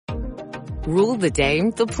Rule the day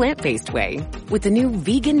the plant-based way with the new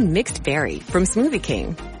vegan mixed berry from Smoothie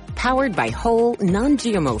King. Powered by whole,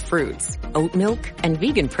 non-GMO fruits, oat milk, and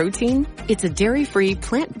vegan protein, it's a dairy-free,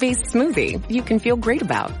 plant-based smoothie you can feel great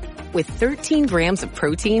about. With 13 grams of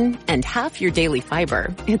protein and half your daily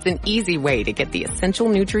fiber, it's an easy way to get the essential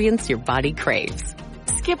nutrients your body craves.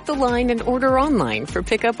 Skip the line and order online for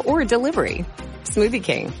pickup or delivery. Smoothie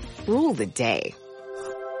King. Rule the day.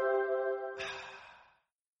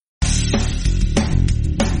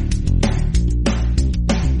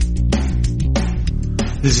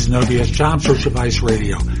 This is No BS Job Search Advice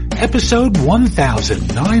Radio, episode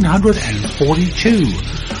 1942.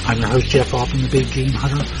 I'm your host, Jeff Altman, the Big Game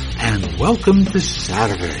Hunter, and welcome to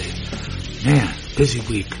Saturday. Man, busy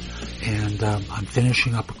week. And I'm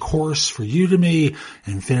finishing up a course for Udemy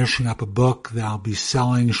and finishing up a book that I'll be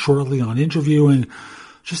selling shortly on interviewing.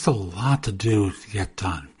 Just a lot to do to get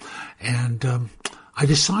done. And I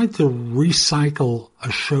decided to recycle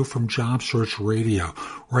a show from Job Search Radio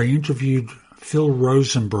where I interviewed Phil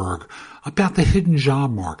Rosenberg about the hidden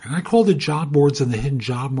job market. And I called it Job Boards and the Hidden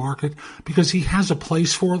Job Market because he has a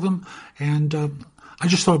place for them, and I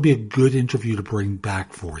just thought it'd be a good interview to bring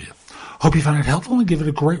back for you. Hope you found it helpful and give it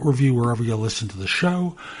a great review wherever you listen to the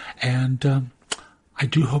show. And I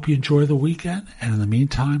do hope you enjoy the weekend. And in the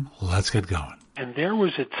meantime, let's get going. And there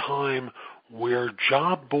was a time where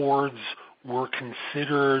job boards were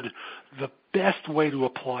considered the best way to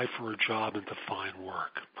apply for a job and to find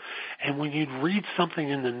work. And when you'd read something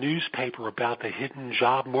in the newspaper about the hidden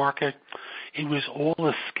job market, it was all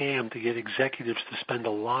a scam to get executives to spend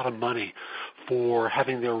a lot of money for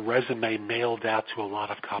having their resume mailed out to a lot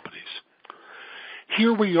of companies.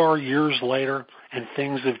 Here we are years later, and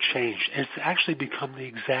things have changed. It's actually become the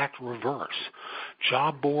exact reverse.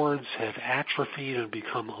 Job boards have atrophied and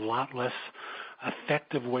become a lot less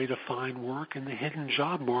effective way to find work, and the hidden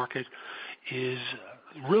job market is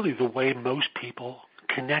really the way most people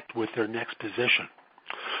connect with their next position.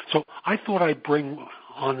 So I thought I'd bring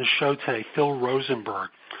on the show today Phil Rosenberg,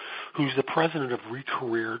 who's the president of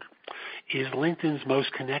ReCareered, is LinkedIn's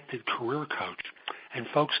most connected career coach. And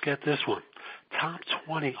folks, get this one, top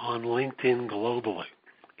 20 on LinkedIn globally.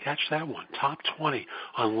 Catch that one, top 20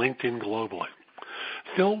 on LinkedIn globally.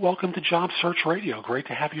 Phil, welcome to Job Search Radio. Great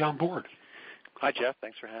to have you on board. Hi, Jeff.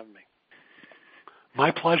 Thanks for having me.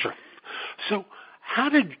 My pleasure. So how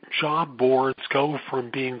did job boards go from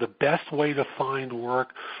being the best way to find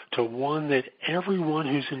work to one that everyone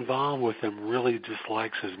who's involved with them really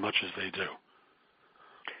dislikes as much as they do?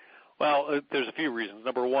 Well, there's a few reasons.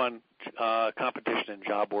 Number one, competition in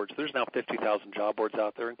job boards. There's now 50,000 job boards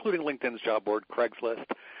out there, including LinkedIn's job board, Craigslist,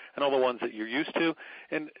 and all the ones that you're used to.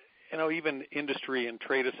 And, even industry and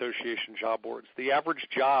trade association job boards. The average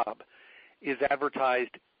job is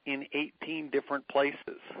advertised in 18 different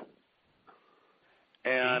places.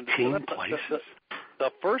 And 18 places?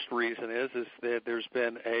 The first reason is that there's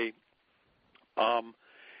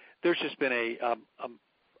just been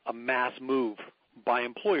a mass move by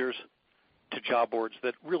employers to job boards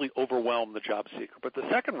that really overwhelm the job seeker. But the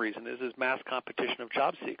second reason is mass competition of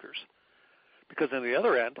job seekers, because on the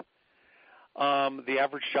other end, the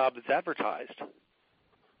average job that's advertised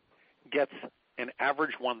gets an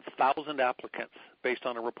average 1,000 applicants based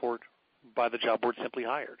on a report by the job board Simply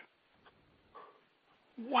Hired.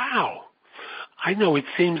 Wow. I know it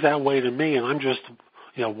seems that way to me, and I'm just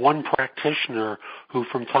one practitioner who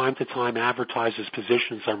from time to time advertises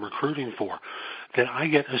positions I'm recruiting for, that I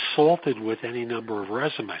get assaulted with any number of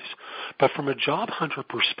resumes. But from a job hunter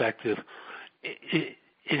perspective,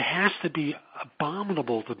 it has to be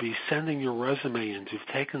abominable to be sending your resume in, to have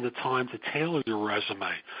taken the time to tailor your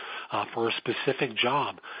resume for a specific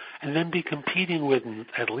job, and then be competing with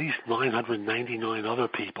at least 999 other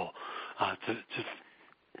people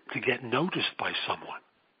to get noticed by someone.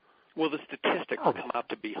 Well, the statistics come out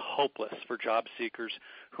to be hopeless for job seekers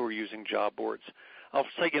who are using job boards. I'll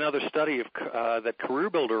take another study that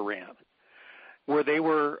CareerBuilder ran, where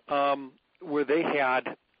they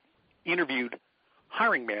had interviewed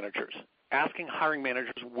hiring managers, asking hiring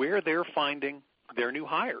managers where they're finding their new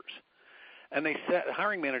hires. And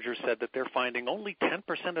hiring managers said that they're finding only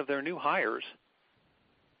 10% of their new hires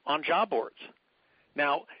on job boards.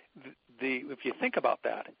 Now, if you think about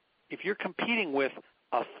that, if you're competing with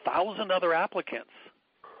 1,000 other applicants,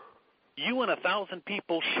 you and 1,000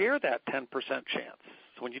 people share that 10% chance.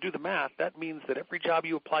 So when you do the math, that means that every job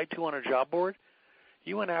you apply to on a job board,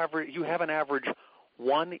 you have an average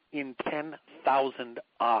 1 in 10,000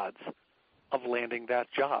 odds of landing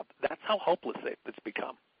that job. That's how hopeless it's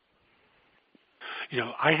become.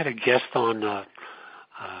 I had a guest on a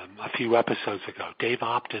few episodes ago, Dave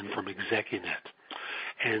Opton from ExecuNet.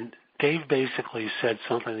 And Dave basically said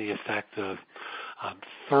something to the effect of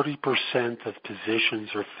 30% of positions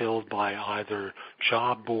are filled by either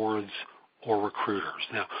job boards or recruiters.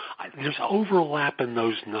 Now, there's overlap in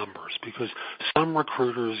those numbers because some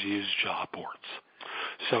recruiters use job boards.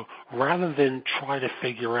 So rather than try to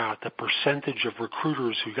figure out the percentage of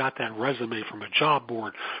recruiters who got that resume from a job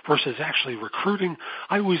board versus actually recruiting,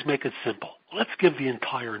 I always make it simple. Let's give the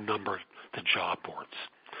entire number to job boards.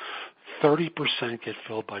 30% get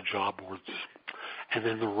filled by job boards, and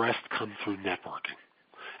then the rest come through networking.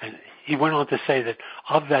 And he went on to say that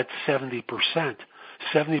of that 70%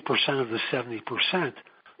 of the 70%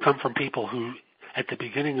 come from people who, at the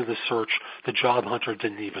beginning of the search, the job hunter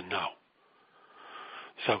didn't even know.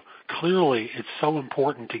 So clearly it's so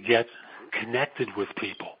important to get connected with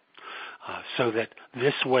people so that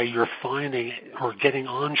this way you're finding or getting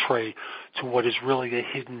entree to what is really a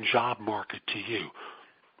hidden job market to you.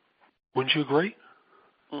 Wouldn't you agree?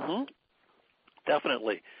 Mm-hmm.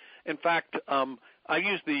 Definitely. In fact, I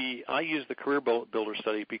use the Career Builder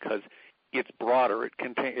study because it's broader.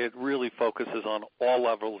 It really focuses on all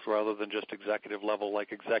levels rather than just executive level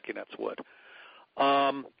like ExecuNets would.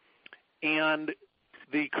 And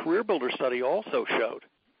the Career Builder study also showed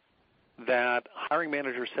that hiring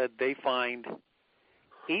managers said they find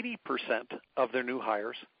 80% of their new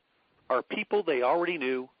hires are people they already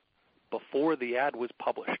knew before the ad was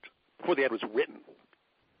published, before the ad was written.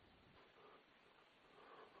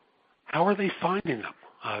 How are they finding them?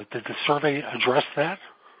 Did the survey address that?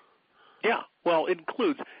 Yeah, well, it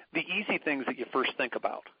includes the easy things that you first think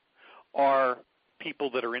about are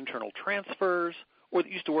people that are internal transfers or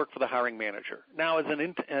that used to work for the hiring manager. Now, as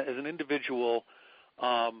an individual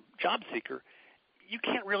job seeker, you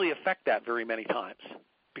can't really affect that very many times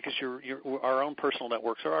because our own personal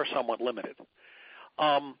networks are somewhat limited.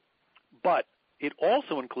 But it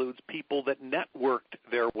also includes people that networked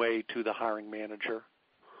their way to the hiring manager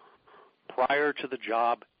prior to the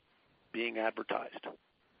job being advertised.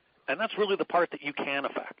 And that's really the part that you can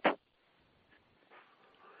affect.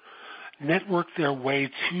 Network their way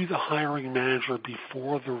to the hiring manager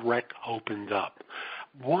before the rec opened up.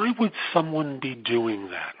 Why would someone be doing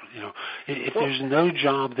that? You know, if there's no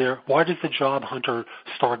job there, why does the job hunter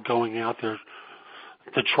start going out there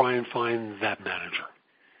to try and find that manager?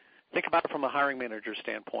 Think about it from a hiring manager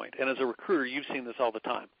standpoint. And as a recruiter, you've seen this all the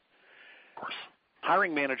time. Of course.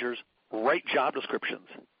 Hiring managers write job descriptions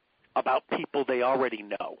about people they already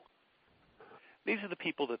know. These are the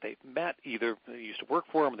people that they've met, either they used to work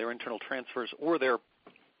for them, they're internal transfers, or they're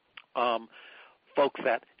folks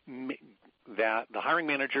that the hiring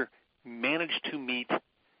manager managed to meet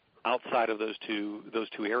outside of those two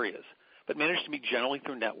areas, but managed to meet generally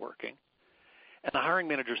through networking. And the hiring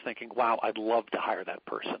manager is thinking, wow, I'd love to hire that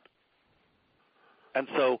person. And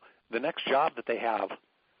so the next job that they have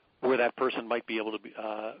where that person might be able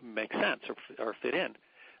to make sense or fit in,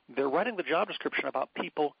 they're writing the job description about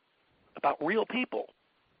real people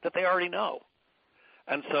that they already know.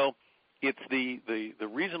 And so it's the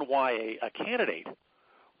reason why a candidate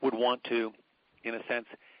would want to, in a sense,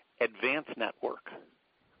 advance network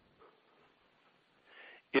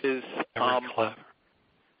is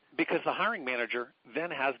because the hiring manager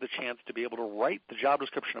then has the chance to be able to write the job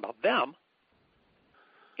description about them,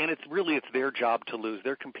 and it's their job to lose.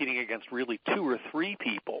 They're competing against really 2 or 3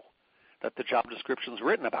 people that the job description's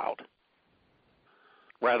written about,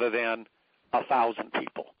 rather than 1,000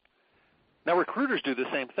 people. Now, recruiters do the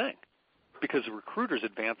same thing because recruiters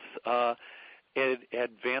advance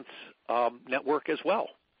network as well,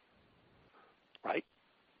 right?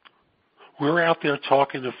 We're out there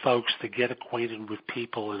talking to folks to get acquainted with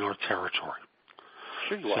people in our territory.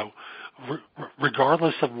 Sure you are. So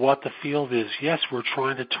regardless of what the field is, yes, we're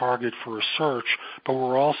trying to target for a search, but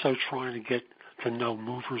we're also trying to get to know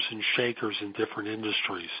movers and shakers in different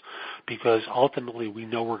industries because ultimately we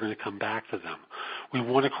know we're going to come back to them. We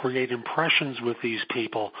want to create impressions with these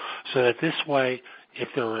people so that this way, if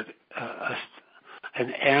they're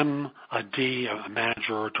an M, a D, a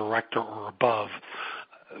manager or director or above,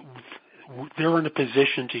 they're in a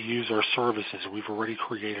position to use our services, and we've already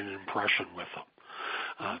created an impression with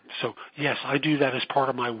them. So, yes, I do that as part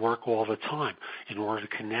of my work all the time in order to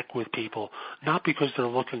connect with people, not because they're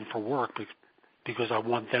looking for work, but because I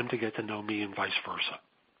want them to get to know me and vice versa.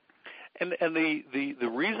 And the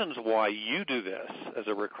reasons why you do this as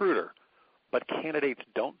a recruiter, but candidates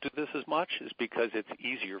don't do this as much, is because it's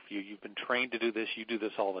easier for you. You've been trained to do this. You do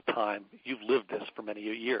this all the time. You've lived this for many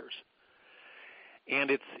years.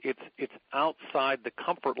 And it's outside the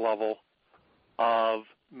comfort level of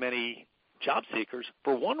many job seekers.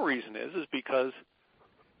 For one reason is because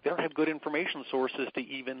they don't have good information sources to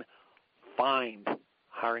even find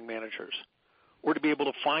hiring managers, or to be able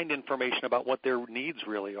to find information about what their needs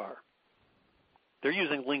really are. They're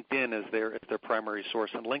using LinkedIn as their primary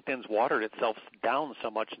source, and LinkedIn's watered itself down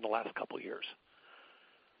so much in the last couple of years.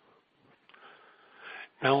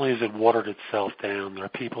 Not only has it watered itself down, there are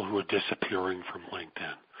people who are disappearing from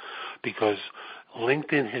LinkedIn because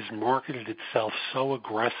LinkedIn has marketed itself so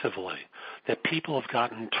aggressively that people have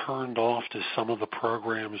gotten turned off to some of the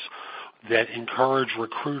programs that encourage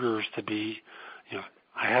recruiters to be,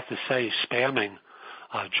 I have to say, spamming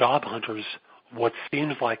job hunters what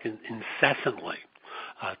seems like incessantly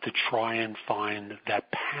to try and find that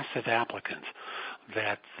passive applicant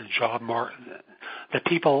that the that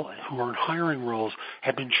people who are in hiring roles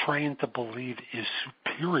have been trained to believe is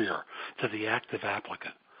superior to the active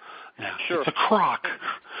applicant. Now, sure. It's a crock,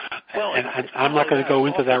 well, and I'm not going to go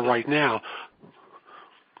into that right now.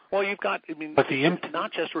 Well, you've got, but it's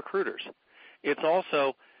not just recruiters. It's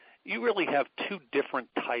also, you really have two different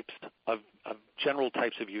types of general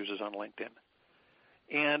types of users on LinkedIn.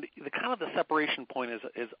 And the separation point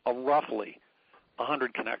is roughly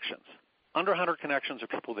 100 connections. Under 100 connections are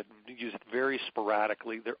people that use it very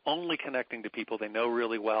sporadically. They're only connecting to people they know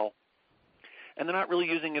really well, and they're not really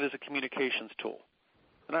using it as a communications tool.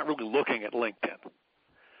 They're not really looking at LinkedIn.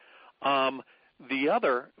 The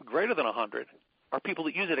other, greater than 100, are people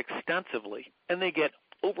that use it extensively, and they get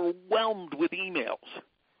overwhelmed with emails.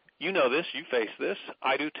 You know this. You face this.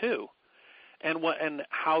 I do too. And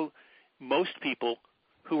how most people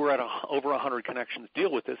who are at over 100 connections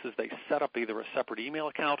deal with this is they set up either a separate email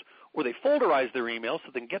account or they folderize their emails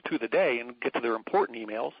so they can get through the day and get to their important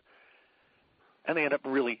emails, and they end up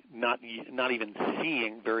really not even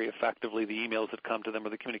seeing very effectively the emails that come to them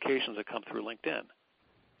or the communications that come through LinkedIn.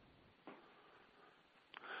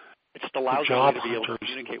 It just allows you to be able to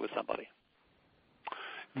communicate with somebody.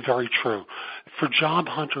 Very true. For job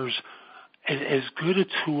hunters, as good a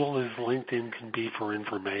tool as LinkedIn can be for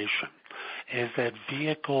information, as that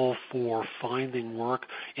vehicle for finding work,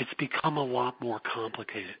 it's become a lot more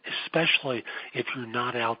complicated, especially if you're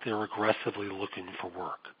not out there aggressively looking for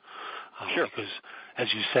work. Sure. Because, as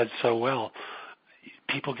you said so well,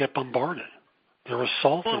 people get bombarded. They're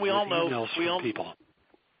assaulted with emails from people.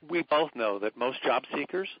 We both know that most job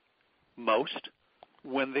seekers,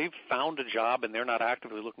 when they've found a job and they're not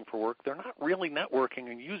actively looking for work, they're not really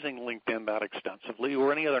networking and using LinkedIn that extensively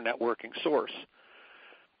or any other networking source.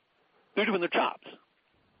 They're doing their jobs.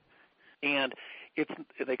 And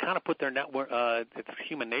they kind of put their network, it's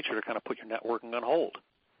human nature to kind of put your networking on hold.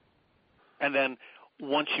 And then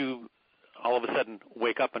once you all of a sudden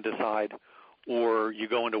wake up and decide, or you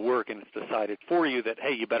go into work and it's decided for you that,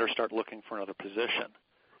 hey, you better start looking for another position,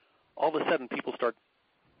 all of a sudden people start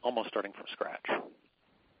almost starting from scratch.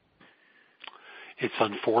 It's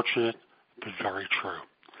unfortunate, but very true.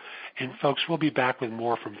 And folks, we'll be back with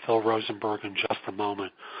more from Phil Rosenberg in just a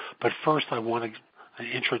moment. But first, I want to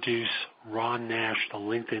introduce Ron Nash, the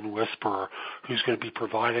LinkedIn Whisperer, who's going to be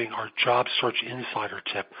providing our Job Search Insider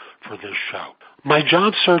tip for this show. My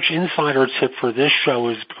Job Search Insider tip for this show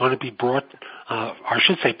is going to be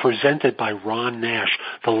presented by Ron Nash,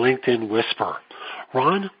 the LinkedIn Whisperer.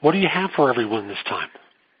 Ron, what do you have for everyone this time?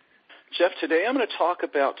 Jeff, today I'm going to talk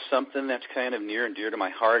about something that's kind of near and dear to my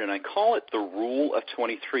heart, and I call it the Rule of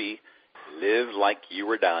 23, Live Like You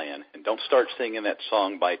Were Dying. And don't start singing that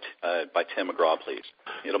song by Tim McGraw, please.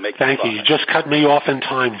 It'll make Thank you. You just cut me off in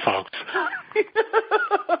time, folks.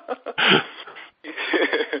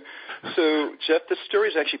 So, Jeff, this story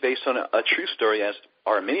is actually based on a true story, as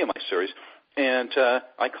are many of my stories. And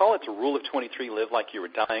I call it the Rule of 23, Live Like You Were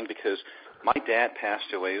Dying, because my dad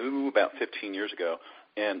passed away about 15 years ago.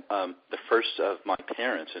 And the first of my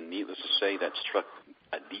parents, and needless to say, that struck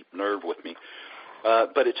a deep nerve with me.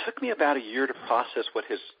 But it took me about a year to process what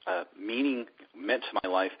his meaning meant to my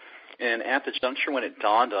life. And at the juncture when it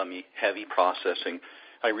dawned on me, heavy processing,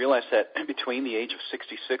 I realized that between the age of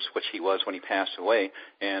 66, which he was when he passed away,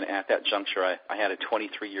 and at that juncture I had a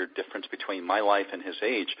 23-year difference between my life and his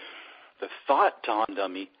age, the thought dawned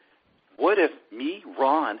on me, what if me,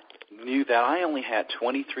 Ron, knew that I only had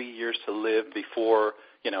 23 years to live before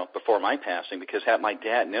my passing? Because had my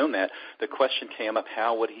dad known that, the question came up,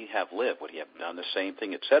 how would he have lived? Would he have done the same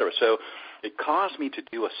thing, et cetera? So it caused me to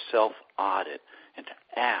do a self-audit and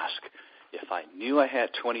to ask, if I knew I had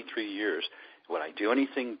 23 years, would I do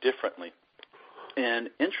anything differently? And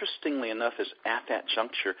interestingly enough, is at that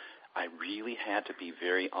juncture, I really had to be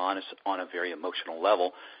very honest on a very emotional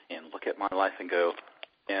level and look at my life and go,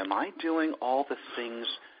 am I doing all the things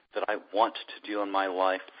that I want to do in my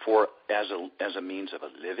life for as a means of a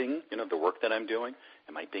living, the work that I'm doing?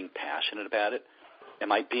 Am I being passionate about it?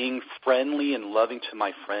 Am I being friendly and loving to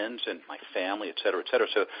my friends and my family, et cetera, et cetera?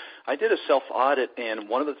 So I did a self-audit, and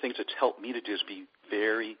one of the things that's helped me to do is be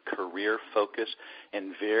very career-focused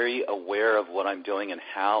and very aware of what I'm doing and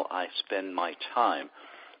how I spend my time.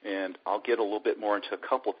 And I'll get a little bit more into a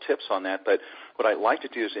couple of tips on that, but what I'd like to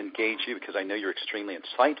do is engage you because I know you're extremely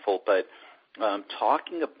insightful, but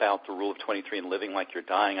talking about the rule of 23 and living like you're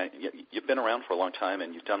dying, you've been around for a long time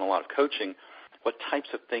and you've done a lot of coaching. What types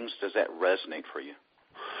of things does that resonate for you?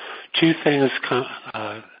 Two things come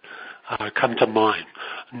to mind.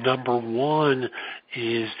 Number one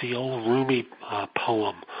is the old Rumi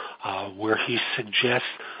poem where he suggests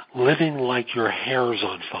living like your hair's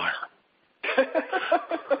on fire.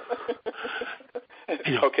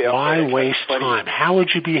 Okay, why waste time? How would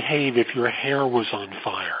you behave if your hair was on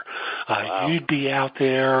fire? Wow. You'd be out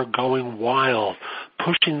there going wild,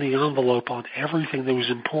 pushing the envelope on everything that was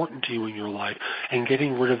important to you in your life and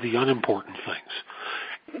getting rid of the unimportant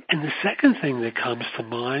things. And the second thing that comes to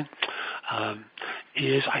mind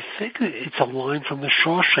is I think it's a line from The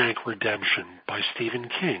Shawshank Redemption by Stephen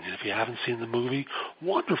King. And if you haven't seen the movie,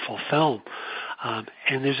 wonderful film.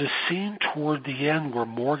 And there's a scene toward the end where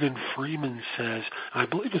Morgan Freeman says, I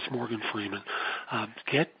believe it's Morgan Freeman,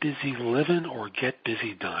 get busy living or get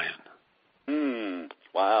busy dying.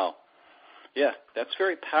 Wow. Yeah, that's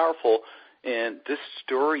very powerful. And this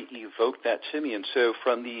story evoked that to me. And so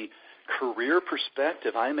from the career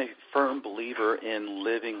perspective, I'm a firm believer in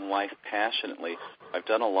living life passionately. I've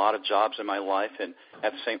done a lot of jobs in my life, and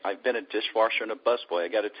I've been a dishwasher and a busboy. I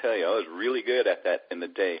got to tell you, I was really good at that in the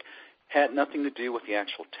day. Had nothing to do with the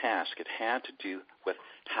actual task. It had to do with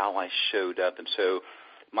how I showed up. And so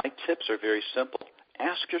my tips are very simple.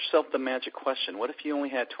 Ask yourself the magic question. What if you only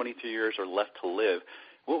had 23 years or left to live?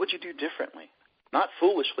 What would you do differently? Not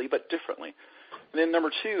foolishly, but differently. And then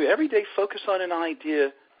number two, every day focus on an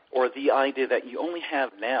idea or the idea that you only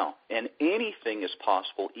have now, and anything is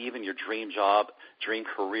possible, even your dream job, dream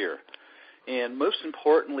career. And most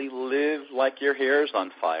importantly, live like your hair is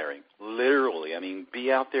on fire, literally. I mean,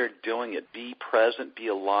 be out there doing it. Be present, be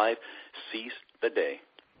alive, seize the day.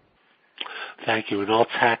 Thank you. And I'll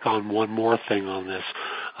tack on one more thing on this,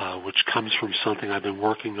 which comes from something I've been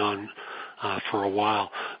working on for a while,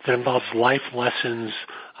 that involves life lessons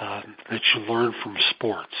that you learn from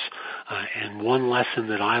sports. And one lesson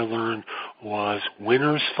that I learned was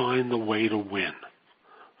winners find the way to win.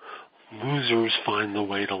 Losers find the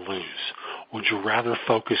way to lose. Would you rather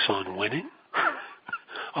focus on winning?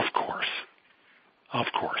 Of course. Of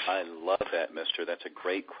course. I love that, mister. That's a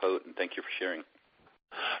great quote, and thank you for sharing.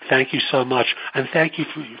 Thank you so much. And thank you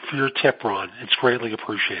for your tip, Ron. It's greatly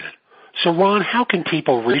appreciated. So, Ron, how can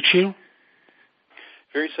people reach you?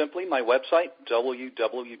 Very simply, my website,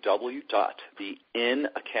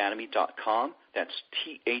 www.theinacademy.com. That's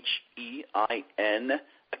THEIN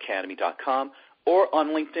academy.com. Or on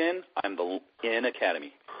LinkedIn, I'm the In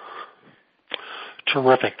Academy.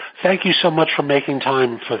 Terrific. Thank you so much for making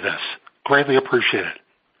time for this. Greatly appreciate it.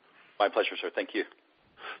 My pleasure, sir. Thank you.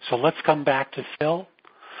 So let's come back to Phil.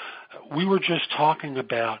 We were just talking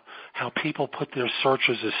about how people put their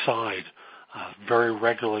searches aside very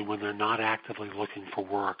regularly when they're not actively looking for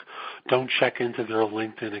work, don't check into their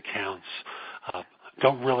LinkedIn accounts,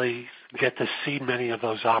 don't really get to see many of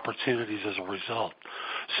those opportunities as a result.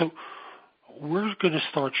 So we're going to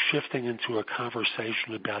start shifting into a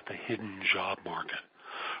conversation about the hidden job market,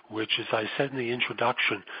 which, as I said in the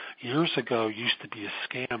introduction, years ago used to be a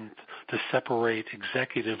scam to separate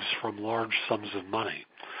executives from large sums of money.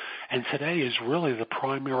 And today is really the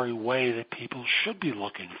primary way that people should be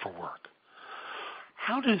looking for work.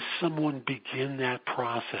 How does someone begin that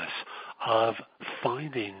process of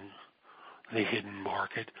finding the hidden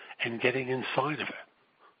market and getting inside of it?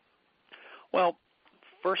 Well,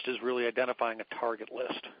 first is really identifying a target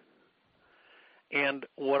list. And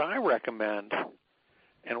what I recommend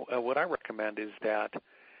is that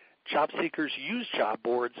job seekers use job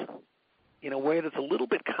boards in a way that's a little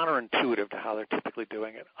bit counterintuitive to how they're typically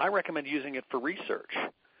doing it. I recommend using it for research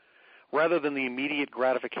rather than the immediate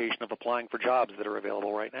gratification of applying for jobs that are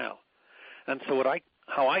available right now. And so what I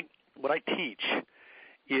teach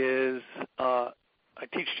is I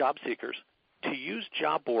teach job seekers to use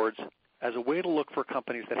job boards as a way to look for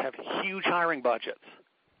companies that have huge hiring budgets,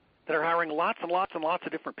 that are hiring lots and lots and lots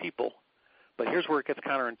of different people. But here's where it gets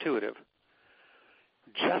counterintuitive.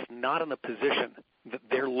 Just not in the position that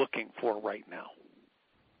they're looking for right now.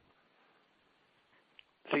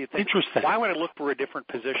 So you think, interesting. Why would I look for a different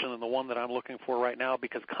position than the one that I'm looking for right now?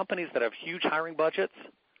 Because companies that have huge hiring budgets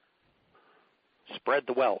spread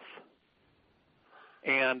the wealth.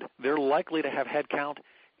 And they're likely to have headcount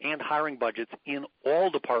and hiring budgets in all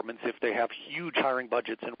departments if they have huge hiring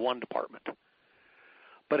budgets in one department.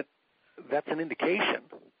 But that's an indication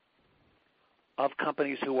of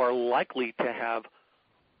companies who are likely to have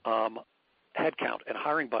headcount and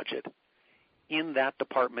hiring budget in that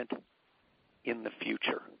department in the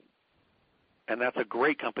future. And that's a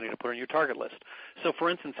great company to put on your target list. So, for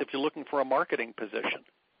instance, if you're looking for a marketing position,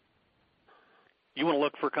 you want to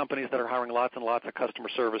look for companies that are hiring lots and lots of customer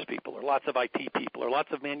service people or lots of IT people or lots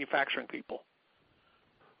of manufacturing people,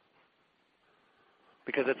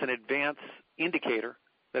 because it's an advanced indicator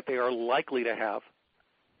that they are likely to have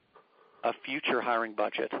a future hiring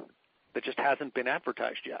budget that just hasn't been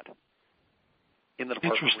advertised yet in the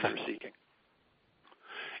department where you're seeking.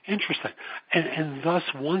 Interesting. And thus,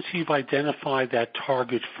 once you've identified that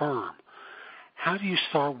target firm, how do you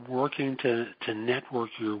start working to network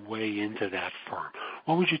your way into that firm?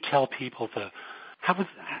 What would you tell people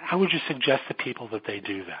how would you suggest to people that they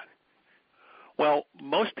do that? Well,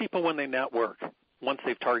 most people, when they network, once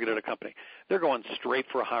they've targeted a company, they're going straight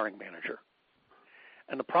for a hiring manager.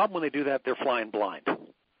 And the problem when they do that, they're flying blind.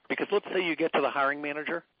 Because let's say you get to the hiring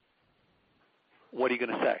manager, what are you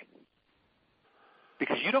going to say?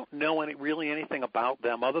 Because you don't know really anything about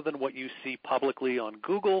them other than what you see publicly on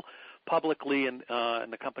Google, publicly in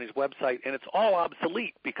the company's website, and it's all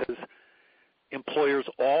obsolete because employers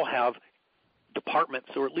all have departments,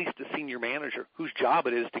 or at least a senior manager, whose job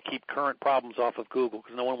it is to keep current problems off of Google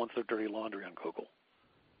because no one wants their dirty laundry on Google.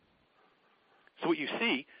 So what you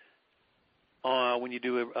see when you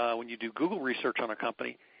do Google research on a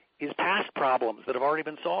company is past problems that have already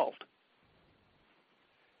been solved.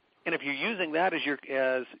 And if you're using that as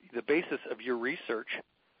the basis of your research,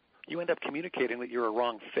 you end up communicating that you're a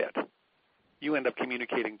wrong fit. You end up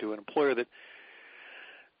communicating to an employer that,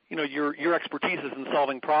 your expertise is in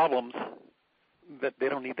solving problems that they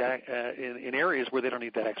don't need that in areas where they don't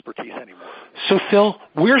need that expertise anymore. So, Phil,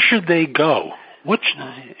 where should they go?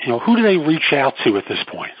 Who do they reach out to at this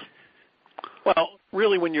point? Well,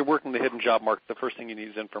 really, when you're working the hidden job market, the first thing you need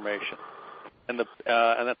is information. And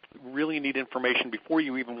that's really, you need information before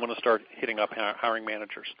you even want to start hitting up hiring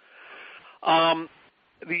managers. You're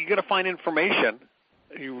going to find information.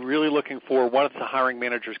 You're really looking for what is the hiring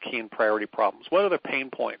manager's key and priority problems. What are their pain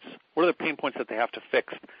points? What are the pain points that they have to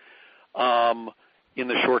fix in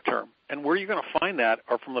the short term? And where you're going to find that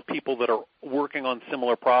are from the people that are working on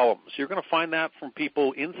similar problems. You're going to find that from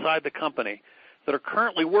people inside the company that are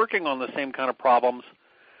currently working on the same kind of problems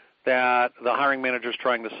that the hiring manager is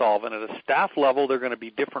trying to solve. And at a staff level, they're going to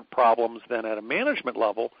be different problems than at a management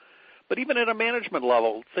level. But even at a management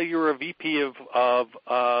level, say you're a VP of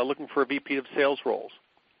looking for a VP of sales roles,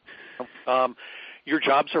 your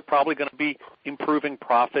jobs are probably going to be improving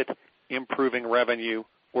profit, improving revenue,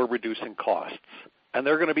 or reducing costs. And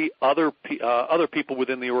there are going to be other people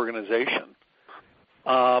within the organization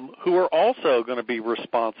who are also going to be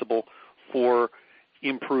responsible for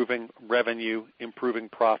improving revenue, improving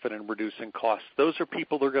profit, and reducing costs. Those are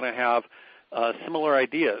people that are going to have similar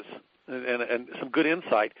ideas and some good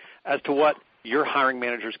insight as to what your hiring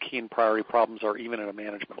manager's key and priority problems are, even at a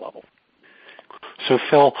management level. So,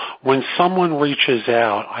 Phil, when someone reaches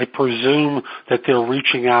out, I presume that they're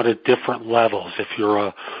reaching out at different levels. If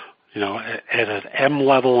you're at an M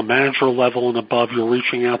level, a manager level and above, you're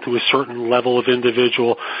reaching out to a certain level of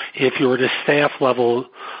individual. If you're at a staff level,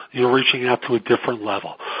 you're reaching out to a different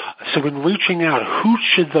level. So in reaching out, who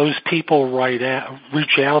should those people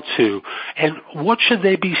reach out to, and what should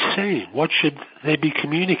they be saying? What should they be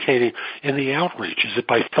communicating in the outreach? Is it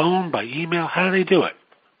by phone, by email? How do they do it?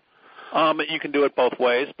 You can do it both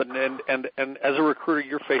ways, but and as a recruiter,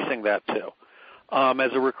 you're facing that too.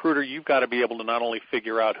 As a recruiter, you've got to be able to not only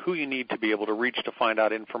figure out who you need to be able to reach to find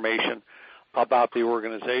out information about the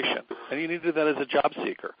organization, and you need to do that as a job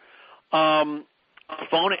seeker.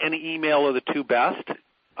 Phone and email are the two best,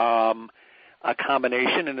 a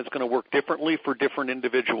combination, and it's going to work differently for different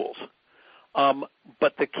individuals.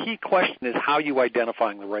 But the key question is how you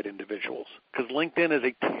identifying the right individuals, because LinkedIn is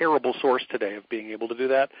a terrible source today of being able to do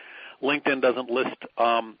that. LinkedIn doesn't list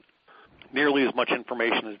nearly as much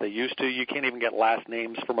information as they used to. You can't even get last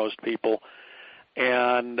names for most people,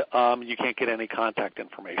 and you can't get any contact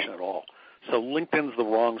information at all. So LinkedIn's the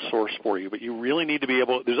wrong source for you, but you really need to be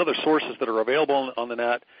able – there's other sources that are available on the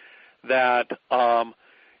net that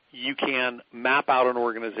you can map out an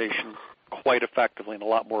organization quite effectively and a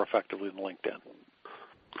lot more effectively than LinkedIn.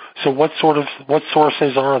 So what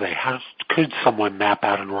sources are they? How could someone map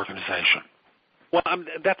out an organization? Well,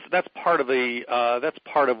 that's part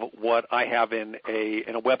of what I have in a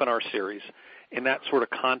webinar series, in that sort of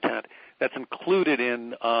content that's included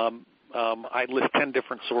in I list 10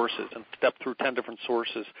 different sources and step through 10 different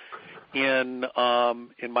sources in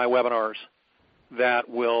my webinars that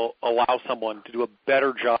will allow someone to do a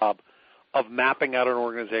better job of mapping out an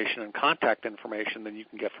organization and contact information than you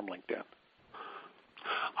can get from LinkedIn.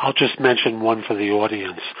 I'll just mention one for the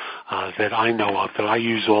audience that I know of that I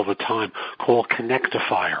use all the time called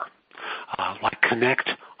Connectifier, like Connect,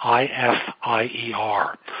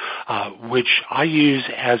 I-F-I-E-R, which I use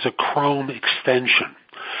as a Chrome extension.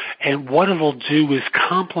 And what it'll do is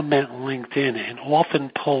complement LinkedIn and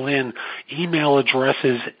often pull in email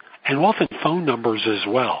addresses and often phone numbers as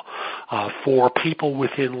well for people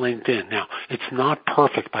within LinkedIn. Now, it's not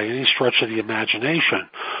perfect by any stretch of the imagination,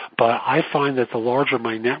 but I find that the larger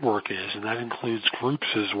my network is, and that includes groups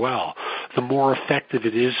as well, the more effective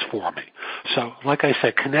it is for me. So, like I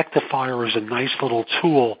said, Connectifier is a nice little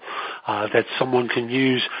tool that someone can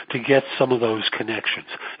use to get some of those connections.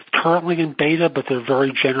 It's currently in beta, but they're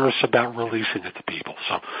very generous about releasing it to people.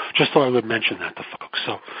 So just thought I would mention that to folks.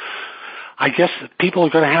 So I guess people are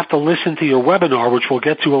going to have to listen to your webinar, which we'll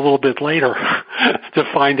get to a little bit later, to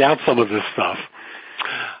find out some of this stuff.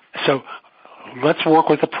 So let's work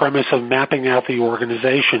with the premise of mapping out the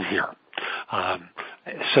organization here.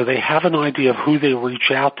 So they have an idea of who they reach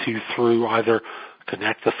out to through either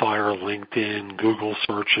Connectifier, LinkedIn, Google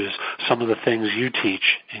searches, some of the things you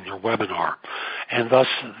teach in your webinar. And thus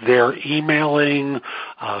they're emailing,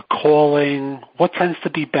 calling. What tends to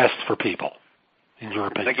be best for people, in your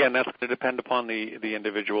opinion? Again, that's going to depend upon the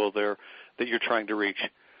individual there that you're trying to reach.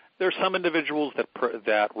 There are some individuals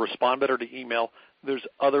that respond better to email. There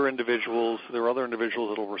are other individuals that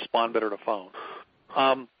will respond better to phone.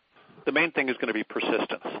 The main thing is going to be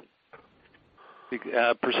persistence.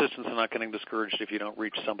 Persistence is not getting discouraged if you don't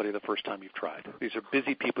reach somebody the first time you've tried. These are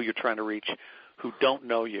busy people you're trying to reach who don't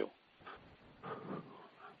know you.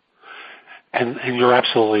 And you're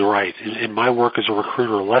absolutely right. In my work as a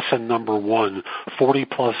recruiter, lesson number one, 40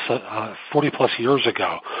 plus years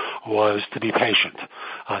ago, was to be patient.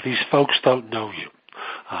 These folks don't know you.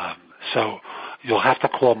 So you'll have to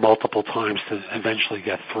call multiple times to eventually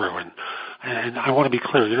get through. And I want to be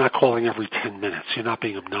clear, you're not calling every 10 minutes. You're not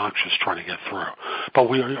being obnoxious trying to get through. But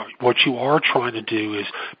what you are trying to do is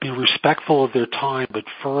be respectful of their time, but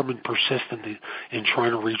firm and persistent in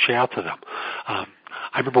trying to reach out to them.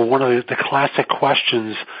 I remember one of the classic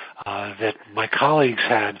questions that my colleagues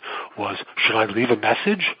had was, should I leave a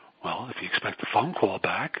message? Well, if you expect a phone call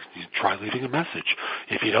back, you try leaving a message.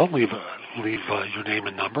 If you don't leave your name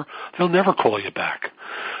and number, they'll never call you back.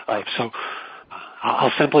 So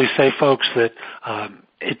I'll simply say, folks, that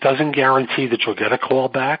it doesn't guarantee that you'll get a call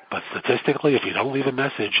back, but statistically, if you don't leave a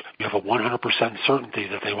message, you have a 100% certainty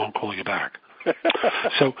that they won't call you back.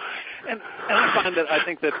 So, and I find that I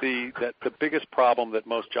think that the biggest problem that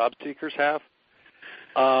most job seekers have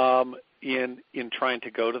in trying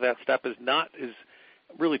to go to that step is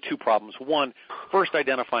really two problems. One, first,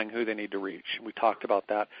 identifying who they need to reach. We talked about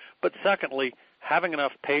that. But secondly, having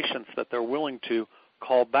enough patience that they're willing to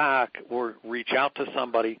call back or reach out to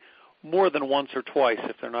somebody more than once or twice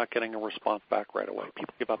if they're not getting a response back right away.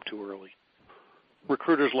 People give up too early.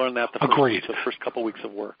 Recruiters learn that the first couple weeks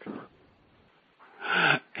of work.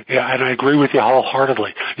 Yeah, and I agree with you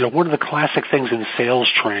wholeheartedly. You know, one of the classic things in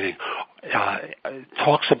sales training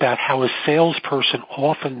talks about how a salesperson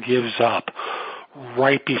often gives up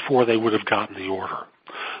right before they would have gotten the order.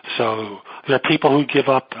 So there are people who give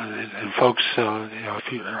up, and folks, if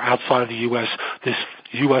you're outside of the U.S., this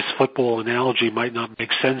U.S. football analogy might not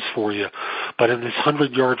make sense for you, but in this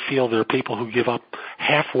 100-yard field, there are people who give up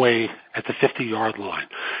halfway at the 50-yard line,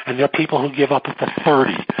 and there are people who give up at the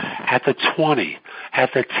 30, at the 20, at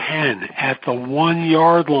the 10, at the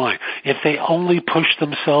 1-yard line. If they only push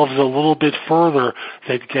themselves a little bit further,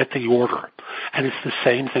 they'd get the order. And it's the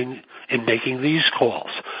same thing in making these calls.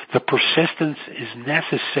 The persistence is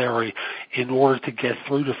necessary in order to get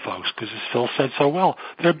through to folks because, as Phil said so well,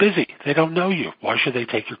 they're busy. They don't know you. Why should they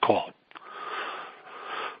take your call?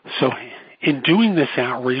 So in doing this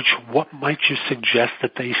outreach, what might you suggest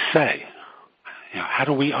that they say? You know, how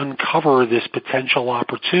do we uncover this potential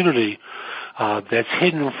opportunity that's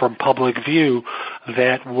hidden from public view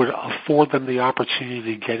that would afford them the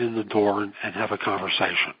opportunity to get in the door and have a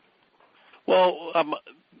conversation? Well,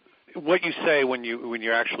 what you say when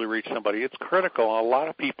you actually reach somebody, it's critical. A lot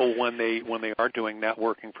of people, when they are doing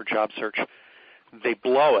networking for job search, they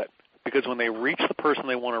blow it because when they reach the person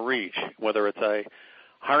they want to reach, whether it's a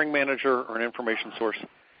hiring manager or an information source,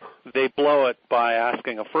 they blow it by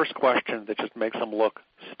asking a first question that just makes them look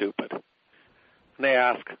stupid. And they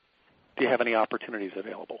ask, do you have any opportunities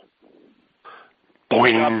available?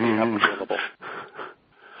 Boing. What jobs do you have available?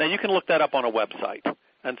 Now, you can look that up on a website.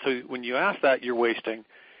 And so when you ask that, you're wasting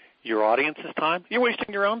your audience's time. You're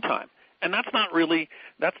wasting your own time. And that's not really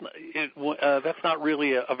a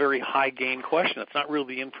very high gain question. It's not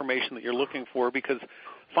really the information that you're looking for, because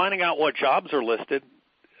finding out what jobs are listed,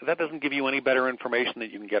 that doesn't give you any better information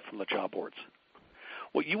that you can get from the job boards.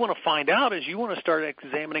 What you want to find out is you want to start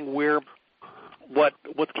examining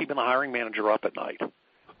what's keeping the hiring manager up at night.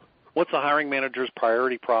 What's the hiring manager's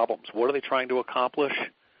priority problems? What are they trying to accomplish?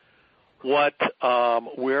 Where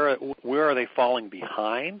are they falling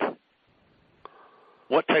behind?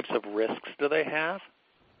 What types of risks do they have?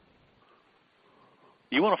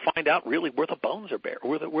 You want to find out really where the bones are buried,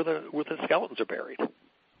 where the skeletons are buried.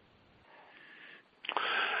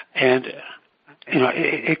 And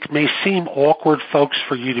it may seem awkward, folks,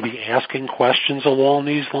 for you to be asking questions along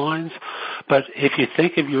these lines, but if you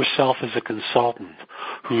think of yourself as a consultant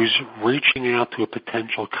who's reaching out to a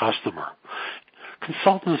potential customer,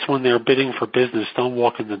 consultants, when they're bidding for business, don't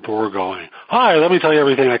walk in the door going, "Hi, let me tell you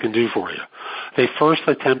everything I can do for you." They first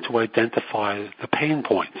attempt to identify the pain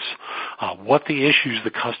points, what the issues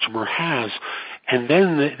the customer has, and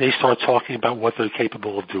then they start talking about what they're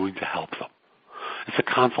capable of doing to help them. It's a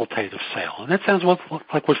consultative sale. And that sounds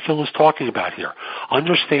like what Phil is talking about here,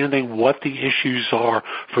 understanding what the issues are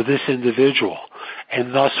for this individual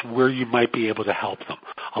and thus where you might be able to help them.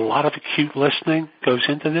 A lot of acute listening goes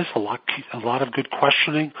into this. A lot of good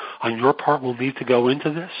questioning on your part will need to go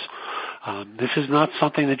into this. This is not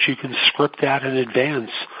something that you can script out in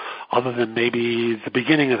advance other than maybe the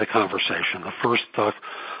beginning of the conversation, the first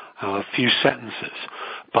few sentences.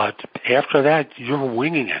 But after that, you're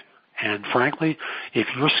winging it. And frankly, if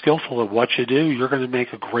you're skillful at what you do, you're going to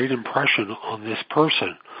make a great impression on this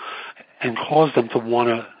person and cause them to want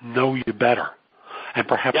to know you better and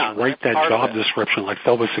perhaps write that job description like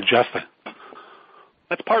Phil was suggesting.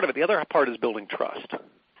 That's part of it. The other part is building trust.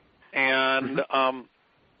 And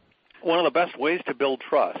one of the best ways to build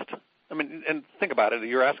trust, and think about it,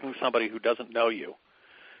 you're asking somebody who doesn't know you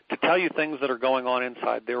to tell you things that are going on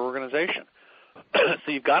inside their organization.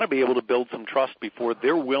 So you've got to be able to build some trust before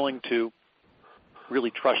they're willing to really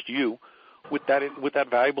trust you with that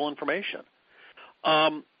valuable information.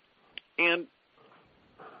 And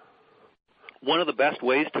one of the best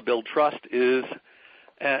ways to build trust is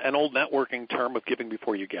an old networking term of giving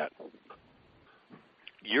before you get.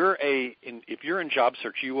 If you're in job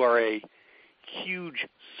search, you are a huge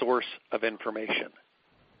source of information,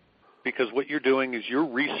 because what you're doing is you're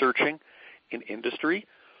researching in industry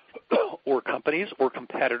or companies or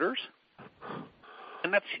competitors,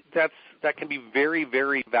 and that can be very,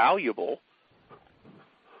 very valuable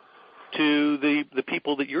to the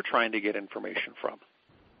people that you're trying to get information from.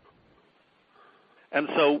 And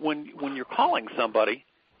so when you're calling somebody,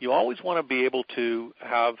 you always want to be able to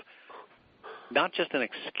have not just an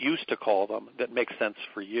excuse to call them that makes sense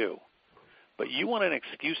for you, but you want an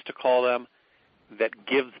excuse to call them that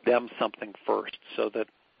gives them something first, so that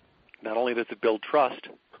not only does it build trust,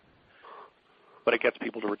 but it gets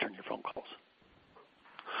people to return your phone calls.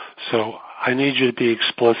 So I need you to be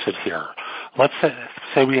explicit here. Let's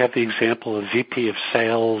say we have the example of VP of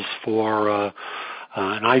sales for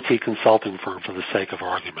an IT consulting firm, for the sake of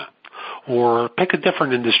argument. Or pick a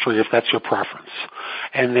different industry if that's your preference.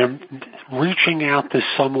 And they're reaching out to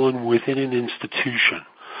someone within an institution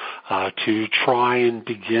to try and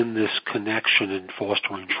begin this connection and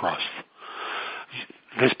fostering trust.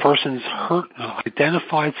 This person's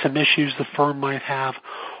identified some issues the firm might have.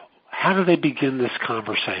 How do they begin this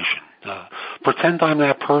conversation? Pretend I'm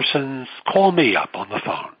that person. Call me up on the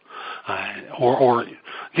phone, or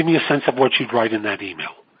give me a sense of what you'd write in that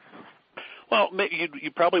email. Well,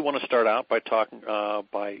 you probably want to start out by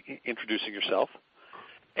introducing yourself,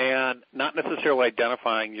 and not necessarily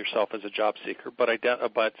identifying yourself as a job seeker, but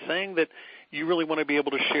saying that you really want to be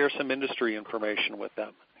able to share some industry information with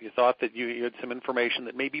them. You thought that you had some information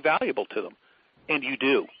that may be valuable to them, and you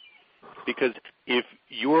do. Because if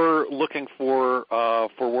you're looking for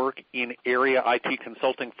work in area IT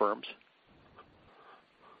consulting firms,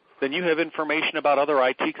 then you have information about other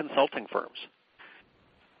IT consulting firms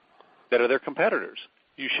that are their competitors.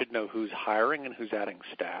 You should know who's hiring and who's adding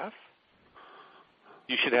staff.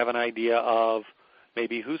 You should have an idea of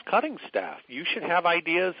maybe who's cutting staff. You should have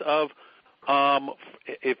ideas of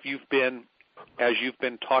if you've been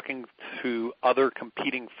talking to other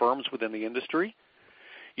competing firms within the industry,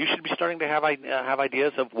 you should be starting to have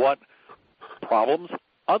ideas of what problems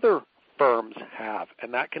other firms have,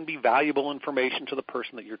 and that can be valuable information to the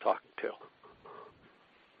person that you're talking to.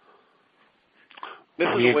 This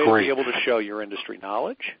is a way to be able to show your industry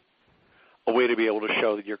knowledge, a way to be able to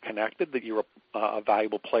show that you're connected, that you're a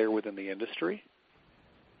valuable player within the industry,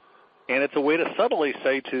 And it's a way to subtly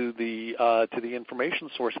say to the information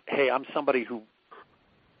source, hey, I'm somebody who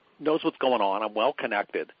knows what's going on. I'm well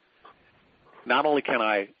connected. Not only can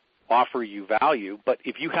I offer you value, but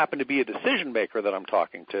if you happen to be a decision maker that I'm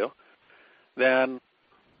talking to, then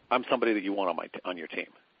I'm somebody that you want on your team.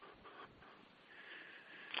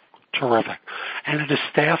 Terrific. And at a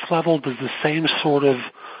staff level, does the same sort of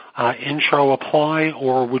intro apply,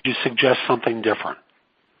 or would you suggest something different?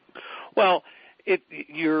 Well,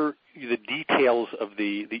 the details of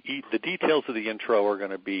the details of the intro are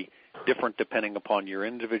going to be different depending upon your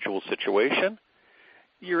individual situation,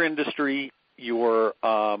 your industry, your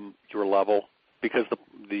level, because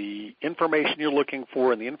the information you're looking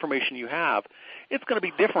for and the information you have, it's going to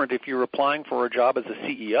be different if you're applying for a job as a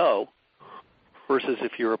CEO versus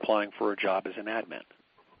if you're applying for a job as an admin.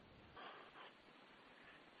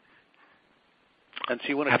 And so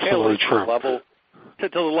you want to tailor to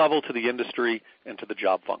the level, to the industry, and to the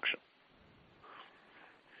job function.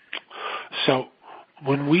 So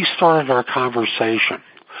when we started our conversation,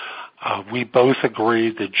 we both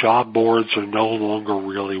agreed that job boards are no longer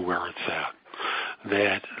really where it's at,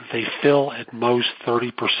 that they fill at most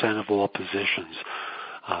 30% of all positions.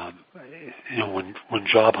 When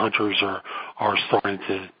job hunters are starting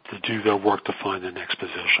to do their work to find the next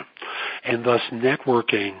position. And thus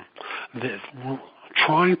networking,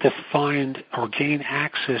 trying to find or gain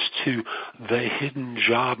access to the hidden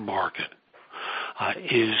job market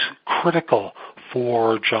is critical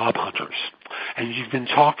for job hunters. And you've been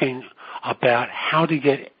talking about how to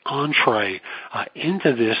get entree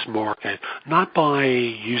into this market, not by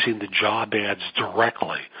using the job ads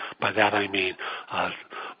directly. By that I mean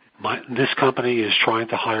this company is trying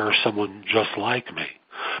to hire someone just like me.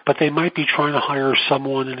 But they might be trying to hire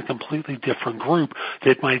someone in a completely different group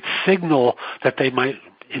that might signal that they might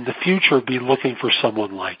in the future be looking for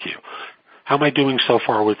someone like you. How am I doing so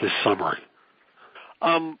far with this summary?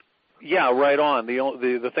 Yeah, right on.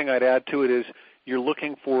 The thing I'd add to it is you're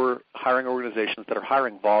looking for hiring organizations that are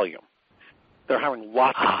hiring volume. They're hiring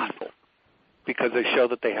lots of people because they show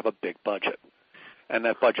that they have a big budget. And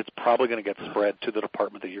that budget's probably going to get spread to the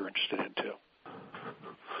department that you're interested in too.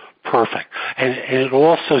 Perfect. And it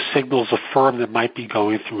also signals a firm that might be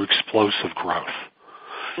going through explosive growth.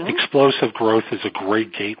 Mm-hmm. Explosive growth is a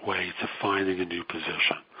great gateway to finding a new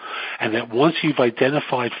position. And that once you've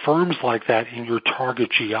identified firms like that in your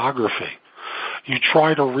target geography, you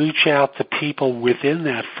try to reach out to people within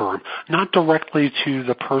that firm, not directly to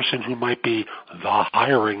the person who might be the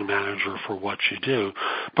hiring manager for what you do,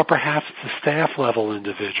 but perhaps the staff level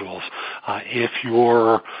individuals, if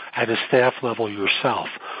you're at a staff level yourself,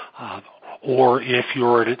 or if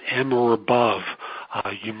you're at an M or above,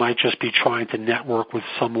 you might just be trying to network with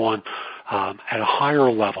someone at a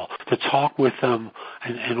higher level to talk with them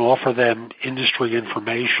and offer them industry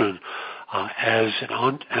information as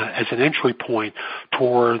an entry point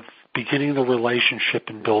toward beginning the relationship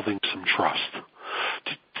and building some trust.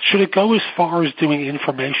 Should it go as far as doing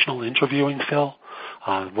informational interviewing, Phil,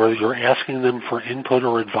 where you're asking them for input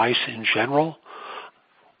or advice in general?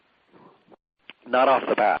 Not off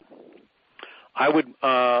the bat. I would,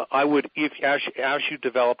 if as you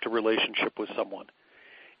developed a relationship with someone,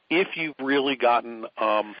 if you've really gotten,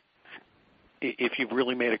 if you've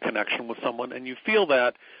really made a connection with someone, and you feel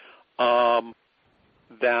that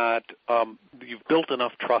you've built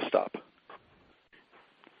enough trust up,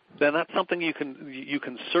 then that's something you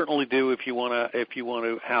can certainly do if you want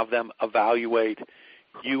to have them evaluate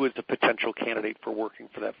you as a potential candidate for working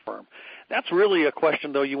for that firm. That's really a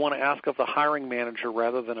question, though, you want to ask of the hiring manager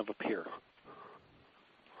rather than of a peer.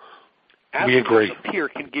 We agree. A peer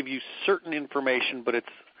can give you certain information, but it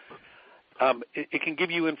can give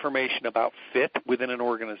you information about fit within an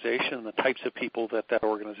organization and the types of people that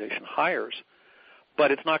organization hires,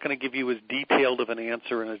 but it's not going to give you as detailed of an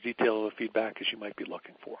answer and as detailed of a feedback as you might be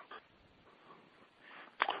looking for.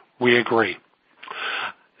 We agree.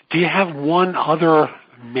 Do you have one other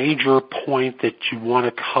major point that you want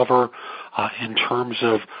to cover in terms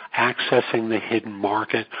of accessing the hidden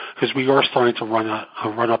market? Because we are starting to run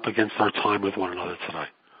up against our time with one another today.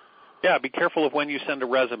 Yeah, be careful of when you send a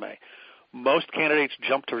resume. Most candidates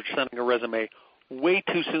jump to sending a resume way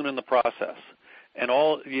too soon in the process. And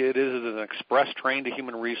all it is an express train to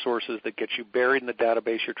human resources that gets you buried in the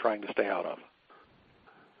database you're trying to stay out of.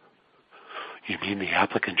 You mean the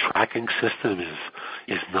applicant tracking system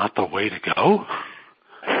is not the way to go?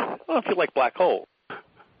 Well, if you like black hole.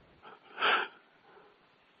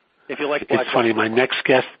 If you like black hole. It's funny,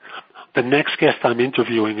 the next guest I'm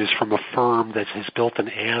interviewing is from a firm that has built an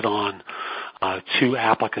add-on to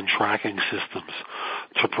applicant tracking systems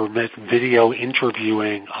to permit video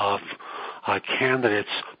interviewing of candidates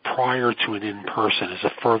prior to an in-person as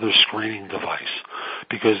a further screening device,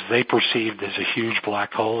 because they perceive there's a huge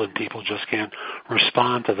black hole and people just can't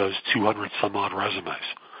respond to those 200 some odd resumes.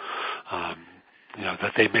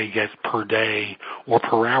 That they may get per day or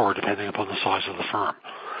per hour, depending upon the size of the firm.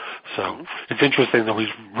 So it's interesting that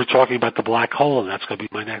we're talking about the black hole, and that's going to be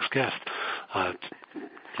my next guest.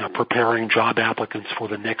 Preparing job applicants for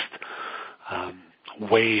the next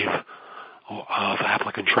wave of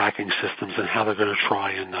applicant tracking systems and how they're going to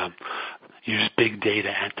try and use big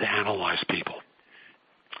data to analyze people.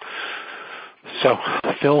 So,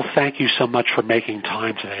 Phil, thank you so much for making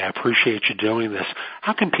time today. I appreciate you doing this.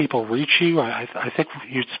 How can people reach you? I think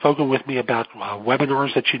you'd spoken with me about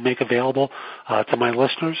webinars that you'd make available to my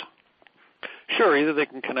listeners. Sure. Either they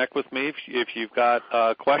can connect with me if you've got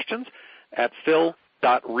questions at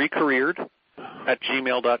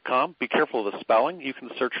phil.recareered@gmail.com. Be careful of the spelling. You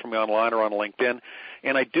can search for me online or on LinkedIn.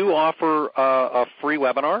 And I do offer a free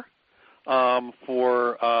webinar a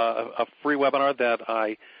free webinar that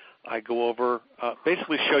I go over,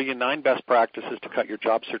 basically show you 9 best practices to cut your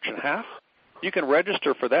job search in half. You can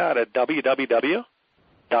register for that at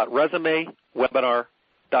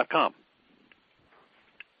www.resumewebinar.com.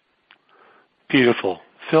 Beautiful.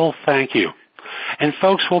 Phil, thank you. And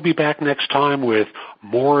folks, we'll be back next time with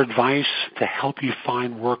more advice to help you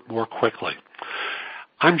find work more quickly.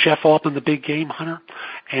 I'm Jeff Altman, the Big Game Hunter,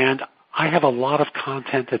 and I have a lot of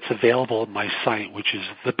content that's available at my site, which is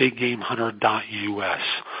thebiggamehunter.us.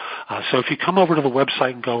 So if you come over to the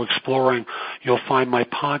website and go exploring, you'll find my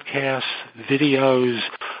podcasts, videos.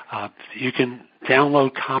 You can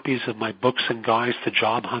download copies of my books and guides to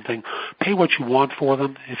job hunting. Pay what you want for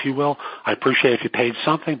them, if you will. I appreciate if you paid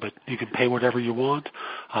something, but you can pay whatever you want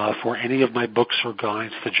for any of my books or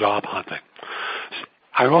guides to job hunting.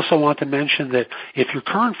 I also want to mention that if your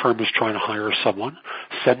current firm is trying to hire someone,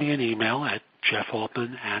 send me an email at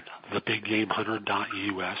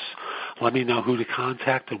jeffaltman@thebiggamehunter.us. Let me know who to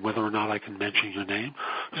contact and whether or not I can mention your name,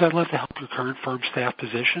 because I'd love to help your current firm staff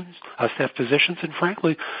positions. And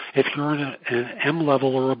frankly, if you're in an M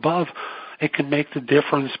level or above, it can make the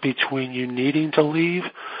difference between you needing to leave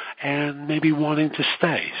and maybe wanting to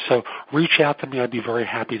stay. So reach out to me. I'd be very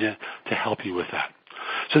happy to help you with that.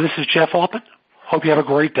 So this is Jeff Altman. Hope you have a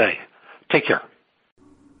great day. Take care.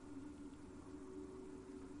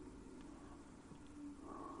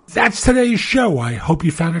 That's today's show. I hope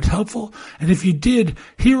you found it helpful. And if you did,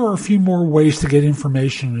 here are a few more ways to get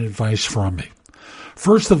information and advice from me.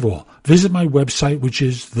 First of all, visit my website, which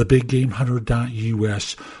is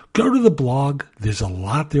thebiggamehunter.us. Go to the blog. There's a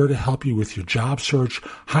lot there to help you with your job search,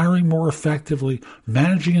 hiring more effectively,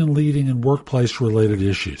 managing and leading in workplace-related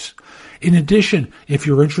issues. In addition, if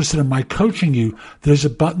you're interested in my coaching you, there's a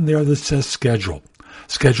button there that says schedule.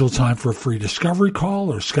 Schedule time for a free discovery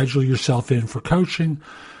call or schedule yourself in for coaching.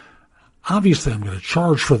 Obviously, I'm going to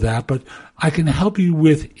charge for that, but I can help you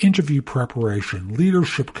with interview preparation,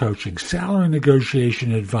 leadership coaching, salary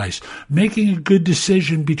negotiation advice, making a good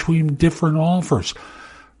decision between different offers,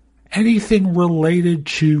 anything related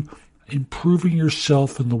to improving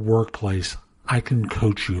yourself in the workplace, I can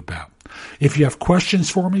coach you about. If you have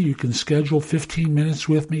questions for me, you can schedule 15 minutes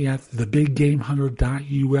with me at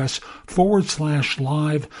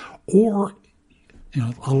thebiggamehunter.us/live, or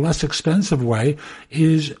a less expensive way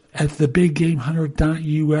is at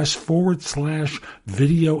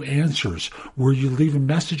thebiggamehunter.us/video answers, where you leave a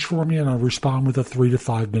message for me and I'll respond with a 3 to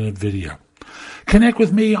 5 minute video. Connect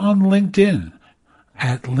with me on LinkedIn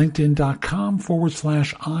at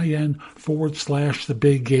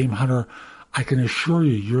linkedin.com/in/thebiggamehunter. I can assure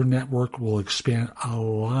you your network will expand a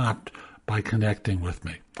lot by connecting with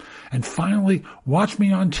me. And finally, watch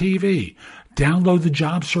me on TV. Download the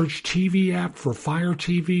Job Search TV app for Fire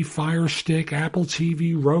TV, Fire Stick, Apple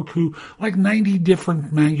TV, Roku, like 90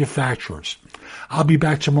 different manufacturers. I'll be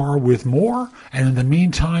back tomorrow with more, and in the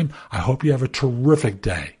meantime, I hope you have a terrific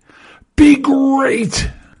day. Be great!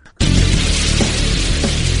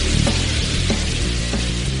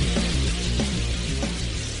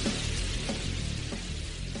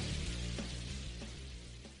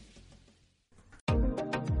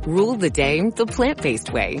 Rule the day the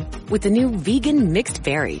plant-based way with the new vegan mixed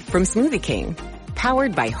berry from Smoothie King.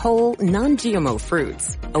 Powered by whole, non-GMO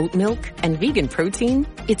fruits, oat milk, and vegan protein,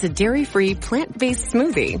 it's a dairy-free, plant-based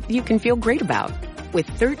smoothie you can feel great about. With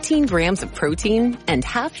 13 grams of protein and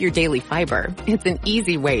half your daily fiber, it's an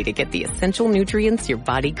easy way to get the essential nutrients your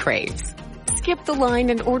body craves. Skip the line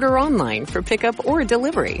and order online for pickup or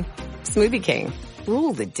delivery. Smoothie King.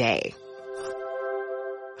 Rule the day.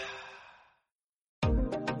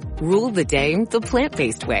 Rule the day the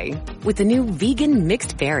plant-based way with the new vegan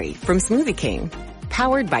mixed berry from Smoothie King.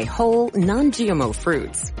 Powered by whole, non-GMO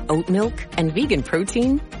fruits, oat milk, and vegan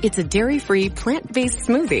protein, it's a dairy-free, plant-based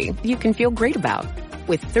smoothie you can feel great about.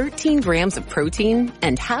 With 13 grams of protein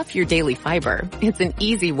and half your daily fiber, it's an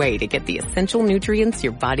easy way to get the essential nutrients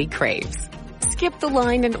your body craves. Skip the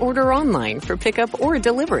line and order online for pickup or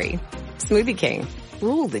delivery. Smoothie King.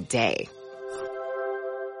 Rule the day.